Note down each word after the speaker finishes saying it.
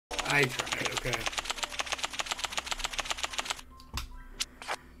I tried, okay.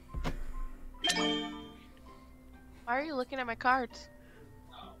 Why are you looking at my cards?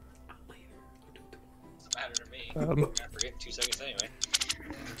 Doesn't matter to me. I'm gonna forget in 2 seconds anyway.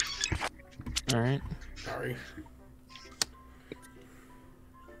 Alright. Sorry.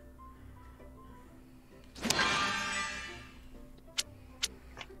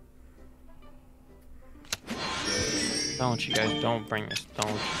 Don't you guys, don't bring this,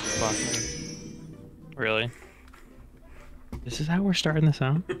 don't fucking... Really? This is how we're starting this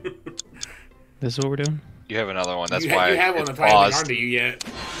out? This is what we're doing? You have another one, that's you why you have one it's that's probably paused. onto you yet.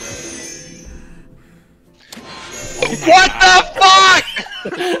 What the fuck?!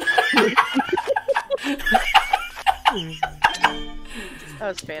 That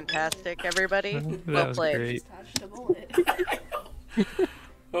was fantastic, everybody. That Well was played. great. Touched a bullet.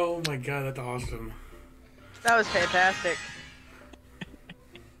 Oh my god, that's awesome. That was fantastic.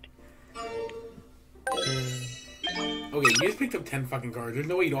 Okay, you just picked up 10 fucking cards. There's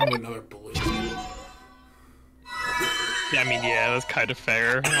no way you don't have another blue. Yeah, I mean, yeah, that's kind of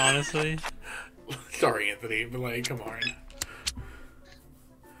fair, honestly. Sorry, Anthony, but like, come on.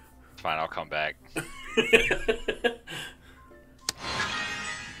 Fine, I'll come back.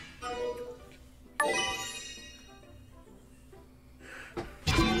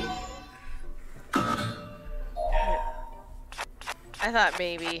 I thought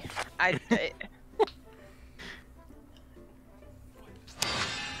maybe. I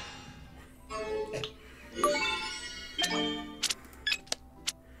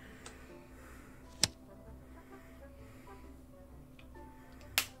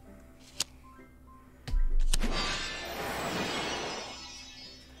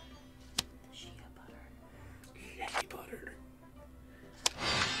Shea butter.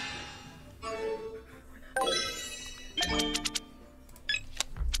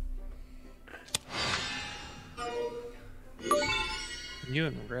 You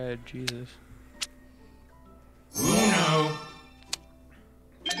in red, Jesus. No.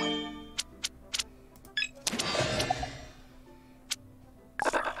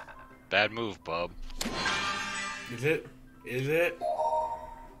 Bad move, bub. Is it? Is it?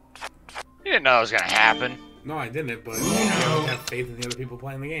 You didn't know it was gonna happen. No, I didn't, but you always have faith in the other people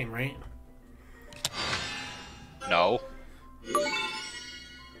playing the game, right? No.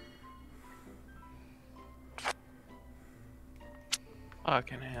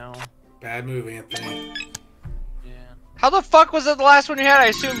 Fucking hell. Bad move, Anthony. Yeah. How the fuck was it the last one you had? I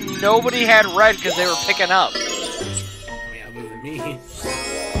assume nobody had red because they were picking up. I mean, other than me.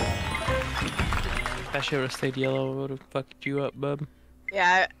 If that shit would have stayed yellow, it would have fucked you up, bub.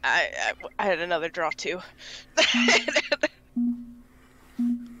 yeah, I had another draw too.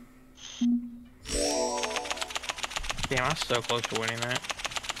 Damn, I was so close to winning that.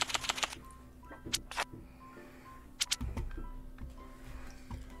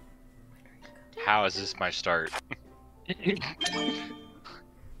 How is this my start?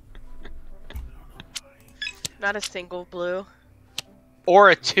 Not a single blue. Or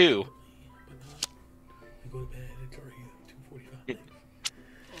a 2. I go to bed, it's already 2:45.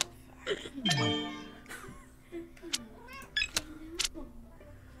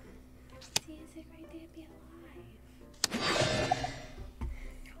 See, it's a great day to be alive.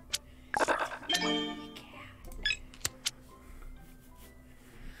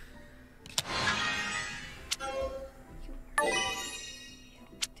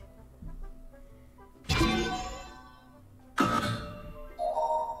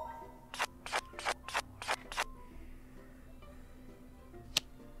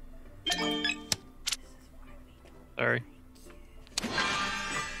 Sorry.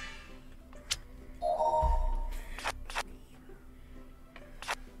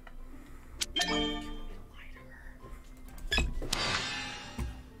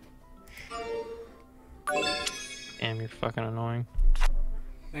 Damn, you're fucking annoying.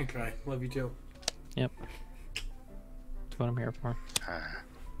 Thanks, guy. Love you too. Yep. That's what I'm here for.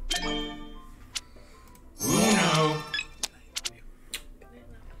 No.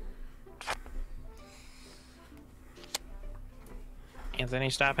 Anthony,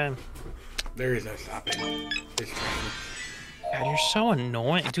 stop him. There is no stopping this train. God, you're so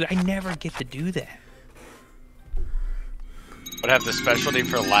annoying. Dude, I never get to do that. Would have the specialty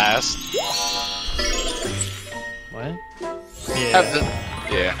for last. What? Have the,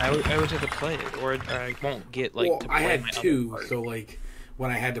 yeah. I always have to play it, or I won't get, like, Well, to I play had my other 2, part. so like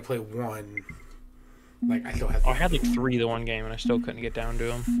when I had to play 1, like I still had. Oh, I had like 3 the one game, and I still couldn't get down to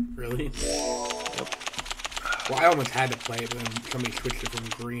them. Really? Yep. Well, I almost had to play it, but then somebody switched it from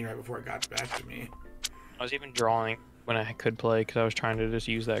green right before it got back to me. I was even drawing when I could play because I was trying to just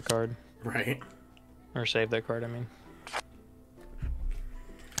use that card Right. or save that card. I mean.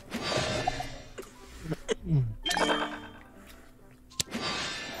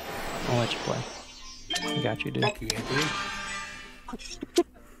 I'll let you play. I got you, dude. Fuck you, Anthony.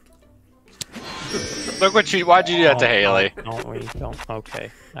 Look what you. Why'd you do that to Haley? Don't.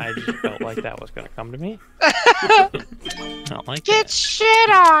 Okay. I just felt like that was gonna come to me. Not like Get that. shit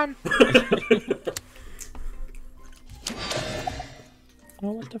on.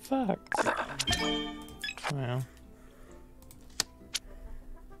 Oh, what the fuck? Well.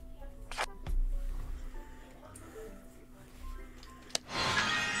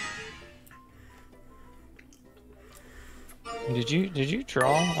 Did you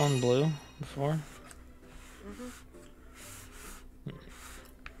draw on blue before?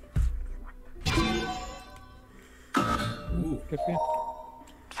 Ooh. Good for you.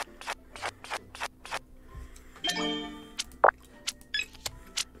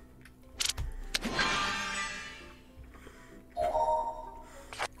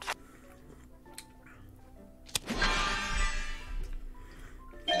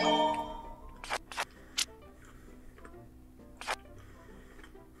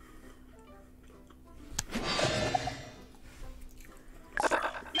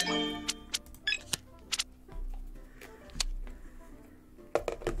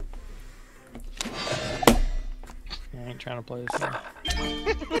 I ain't trying to play this game.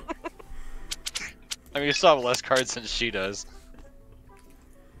 I mean, you still have less cards than she does.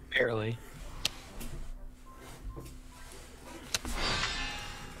 Barely.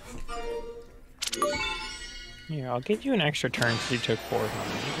 Here, I'll give you an extra turn because you took 4 of mine.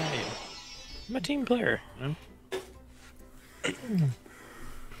 You got you. I'm a team player, you know?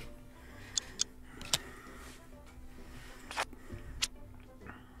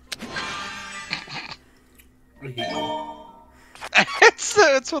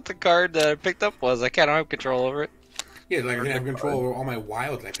 It's what the card that I picked up was. I can't have control over it. Yeah, like I have control over all my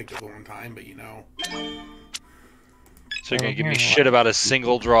wilds I picked up at one time, but So you're gonna give me shit about a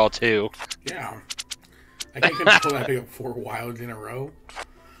single draw too. Yeah. I can't control that I pick up 4 wilds in a row.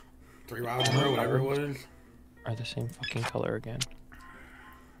 3 wilds in a row, whatever it was. Are the same fucking color again.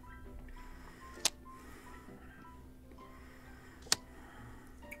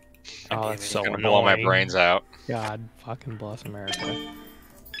 Oh, that's so Gonna annoying. blow my brains out. God fucking bless America.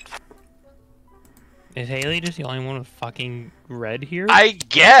 Is Haley just the only one with fucking red here? I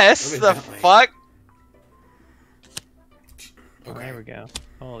guess the Evidently. fuck. Oh, Okay. there we go.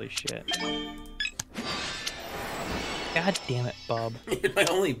 Holy shit. God damn it, Bub. You're my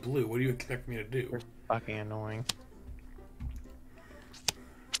only blue. What do you expect me to do? You're fucking annoying.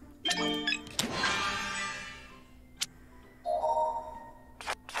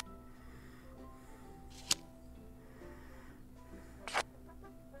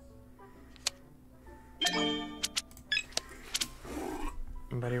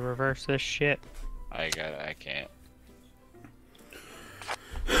 Somebody reverse this shit. I can't.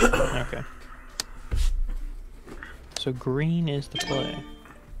 Okay. So green is the play.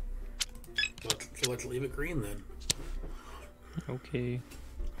 So let's leave it green then. Okay.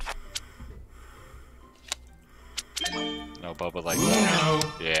 No, Bubba like. No.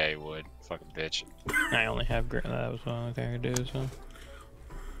 Yeah, he would. Fucking bitch. I only have green. That was the only thing I could do, so.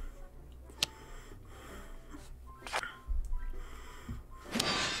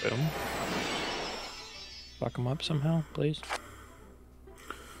 Boom. Fuck him up somehow, please.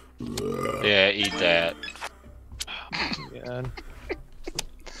 Yeah, eat that. God.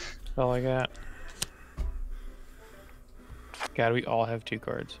 That's all I got. God, we all have 2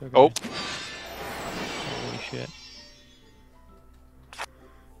 cards. Okay. Oh. Holy shit.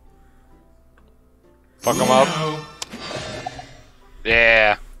 Fuck him up. No.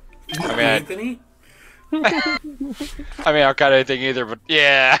 Yeah. I mean, Anthony? I don't got anything either, but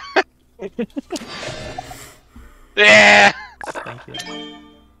yeah. Yeah. Thank you.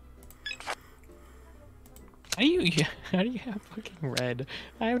 How do you have fucking red?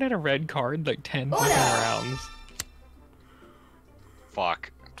 I haven't had a red card like 10 fucking rounds. Fuck.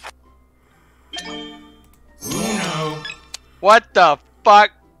 No. What the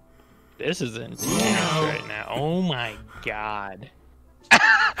fuck? This is intense right now. Oh my god.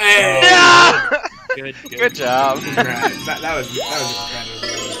 Hey. No! Good, Good job. Congrats. That was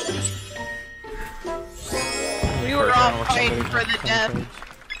competitive. We were all fighting for the death.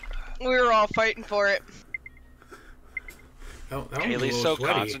 We were all fighting for it. That was Haley's a so little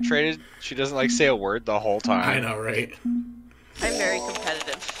sweaty. concentrated, she doesn't like say a word the whole time. I know, right? I'm very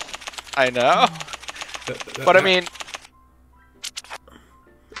competitive. I know. But I mean,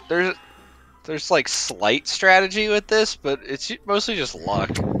 there's There's like slight strategy with this, but it's mostly just luck.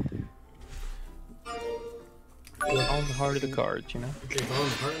 All in the heart of the cards, you know? It's all in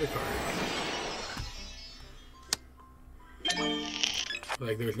the heart of the card.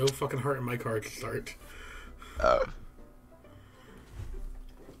 Like, there's no fucking heart in my card to start. Oh.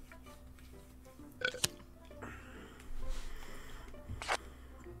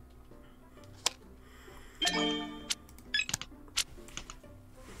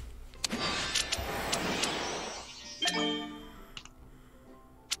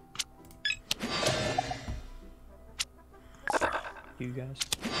 You guys.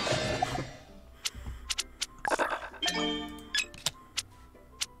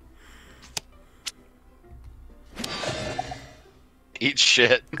 Eat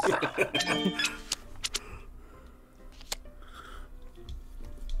shit.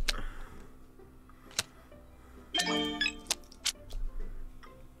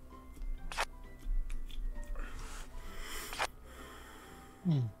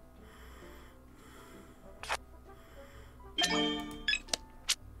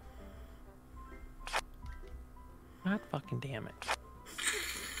 God fucking damn it.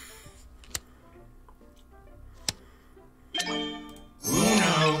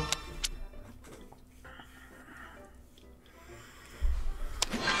 No.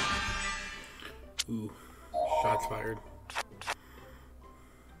 Ooh, shots fired.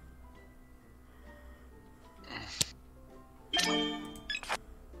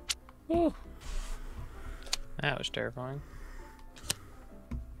 Ooh. That was terrifying.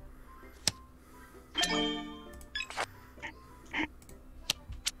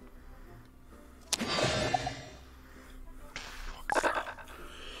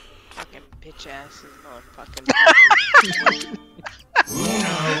 Fucking bitch asses, motherfucking.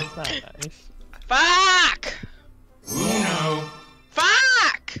 That's not nice. Fuck! No.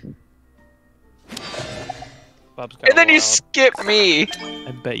 Fuck! Bub's got And then a you wild. skip me.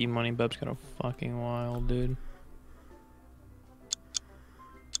 I bet you money Bub's got a fucking wild, dude.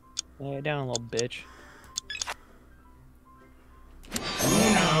 Lay it down, little bitch.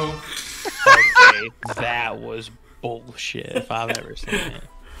 No. Okay, that was bullshit if I've ever seen it.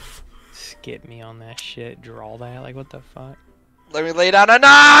 Skip me on that shit, draw that, like what the fuck? Let me lay down a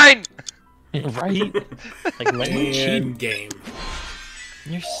 9. Right? Like let me cheat. And game.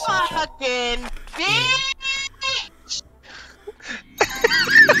 You're such a Fucking bitch!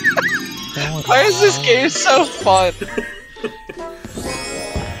 Why is this game so fun?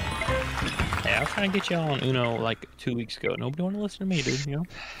 Hey, I was trying to get y'all on Uno like 2 weeks ago. Nobody want to listen to me, dude, you know?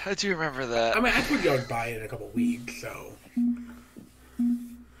 I do remember that. I mean, I told you I would buy it in a couple weeks, so.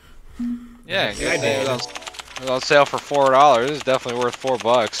 Yeah, Yeah, I did. it was on sale for $4. It's definitely worth $4.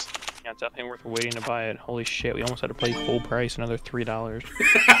 Yeah, it's definitely worth waiting to buy it. Holy shit, we almost had to pay full price, another $3.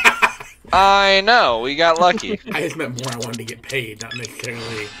 I know, we got lucky. I just meant more I wanted to get paid, not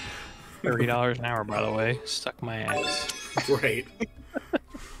necessarily. $30 an hour, by the way. Suck my ass. Right.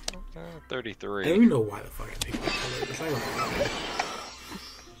 33. I don't even know why the fuck I picked that color. It's not even why.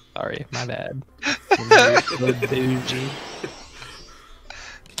 Sorry, my bad. Little bougie.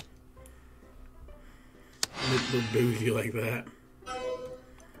 Little bougie like that.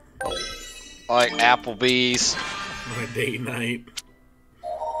 Like Applebee's. On a date night.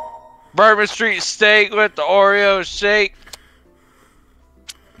 Bourbon Street steak with the Oreo shake.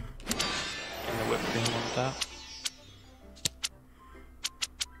 And the whipped cream on top.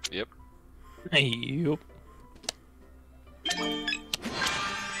 Yep. Yup.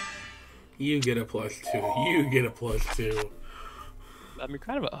 You get a +2. You get a +2. I mean,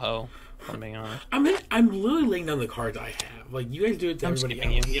 kind of a hoe, if I'm being honest. I'm literally laying down the cards I have. Like, you guys do it to I'm everybody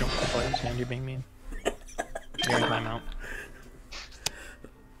skipping else. you. You don't want to play this hand, you're being mean. You're in timeout. No.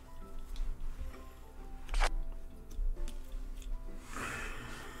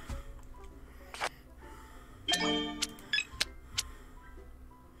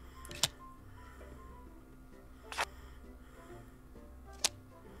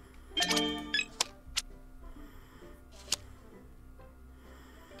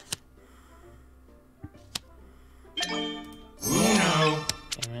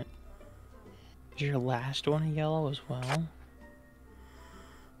 Damn it. Is your last one a yellow as well?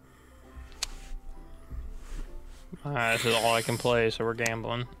 Alright, this is all I can play, so we're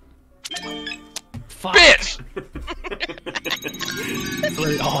gambling. Fuck! Bitch! That's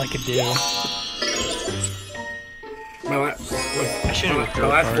literally all I could do. My I should've last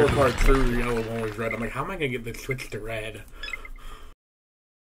withdrawn four card. cards through yellow, one was red. I'm like, how am I gonna get this switched to red?